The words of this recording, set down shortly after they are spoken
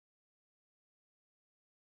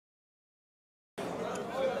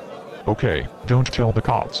Okay, don't tell the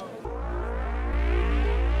cops.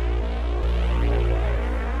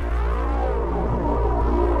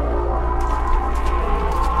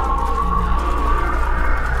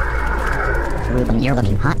 Ruben, you're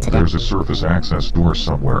looking hot today. There's a surface access door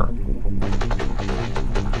somewhere.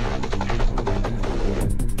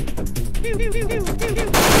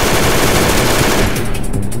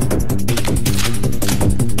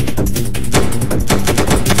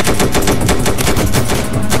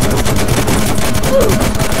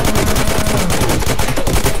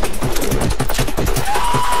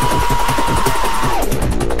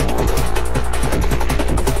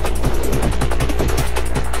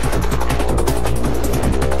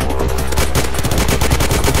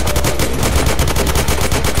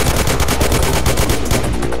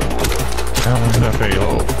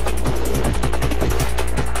 LMFAO.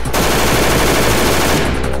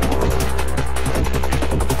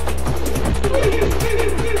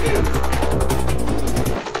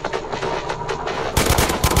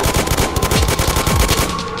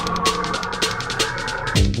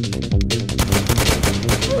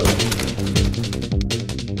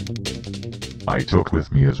 I took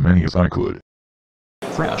with me as many as I could.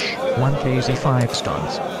 Fresh, 1kz5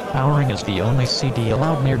 stunts. Powering is the only CD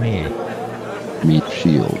allowed near me. Meat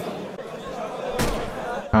shield.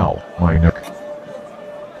 Ow, my neck.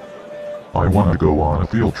 I wanna go on a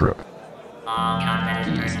field trip.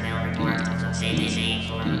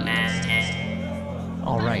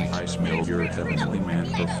 Alright. I smell your heavenly man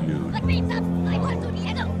perfume.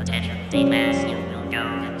 Attention, the mass, you will go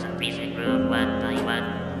in some recent group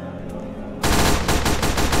 191.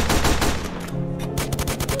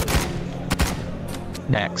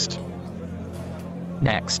 Next.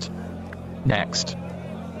 Next. Next.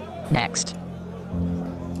 Next.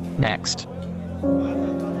 Next.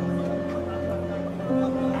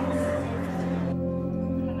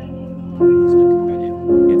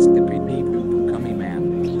 It's the creepy gummy man.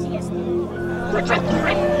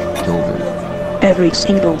 Over. Every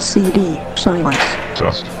single CD, silence.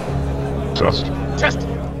 Test. Test. Trust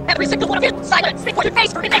every single one of you. Silence before your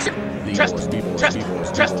face for connection. Trust. Trust.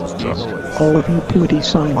 Trust. Test. All of you booty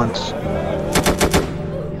silence.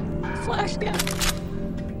 Flash down.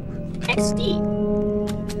 XD.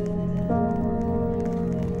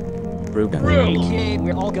 Ruben. Okay,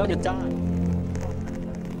 we're all gonna die.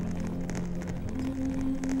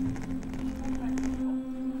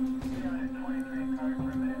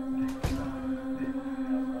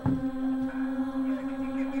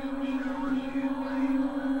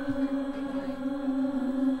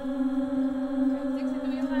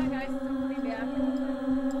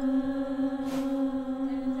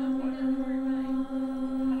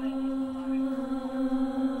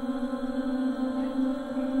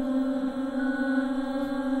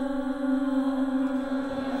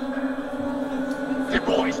 Hey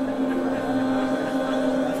boys!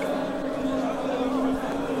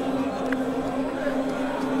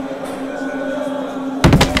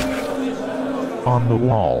 On the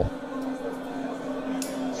wall.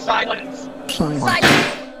 Silence! Silence.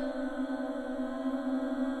 Silence!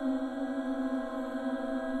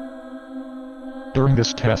 During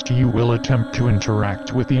this test you will attempt to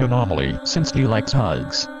interact with the anomaly. Since he likes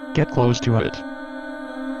hugs, get close to it.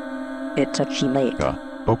 It's a chimate.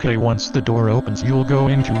 Okay, once the door opens you'll go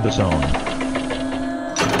into the zone.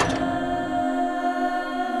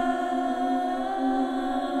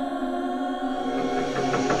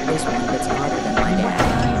 This one gets harder than my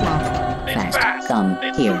dad. It's Fast. Come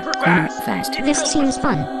It's here. super Come fast. fast. This seems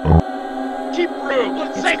fun. Keep room,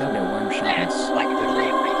 let's It's say go to one shot. yes, like the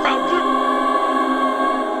lead round two.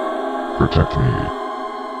 Protect me.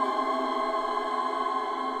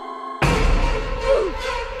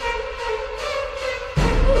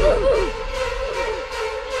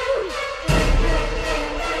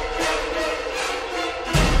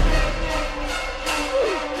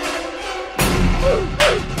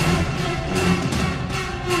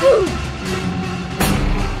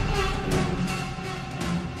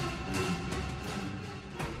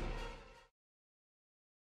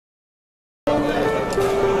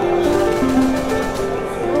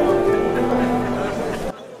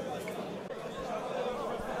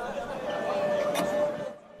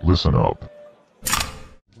 Listen up.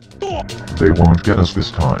 They won't get us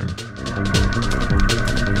this time.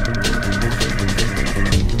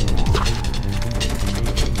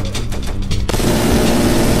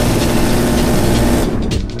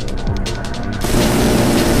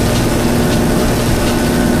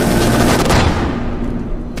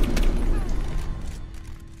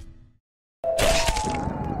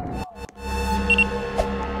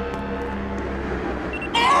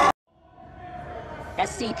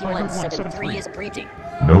 SCP-173 is breaching.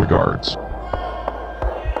 No guards.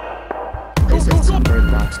 This is some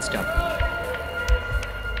BRYANT stuff.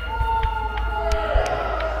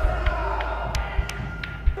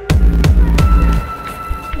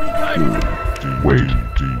 Wait.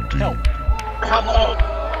 Help.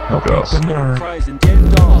 Help us. Fries and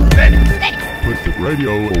dead dog. Put the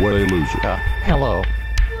radio away, loser. Hello.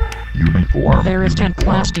 Uniform. There is 10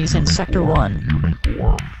 Class Ds in Sector 1.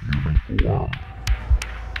 Uniform.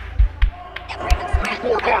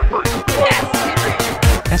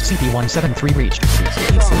 SCP-173 reached.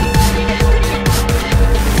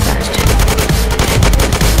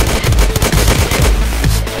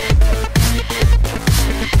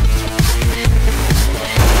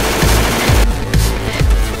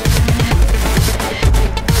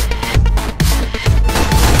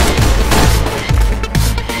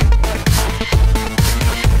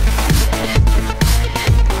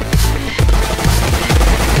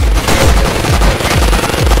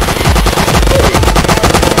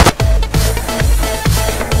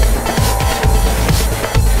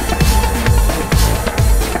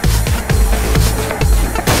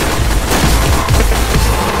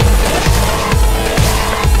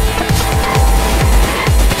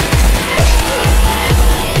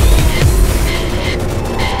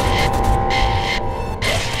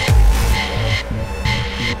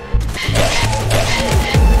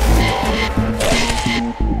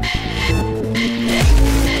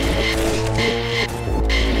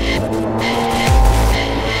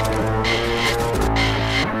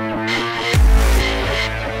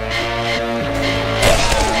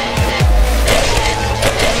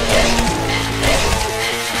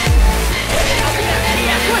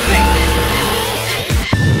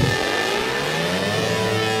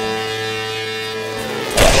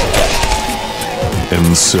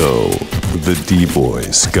 And so, the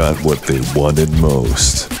D-Boys got what they wanted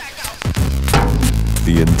most.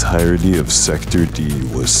 The entirety of Sector D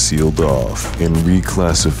was sealed off and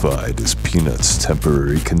reclassified as Peanut's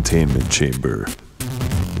temporary containment chamber.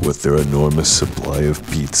 With their enormous supply of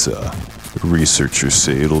pizza, researchers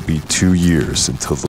say it'll be 2 years until the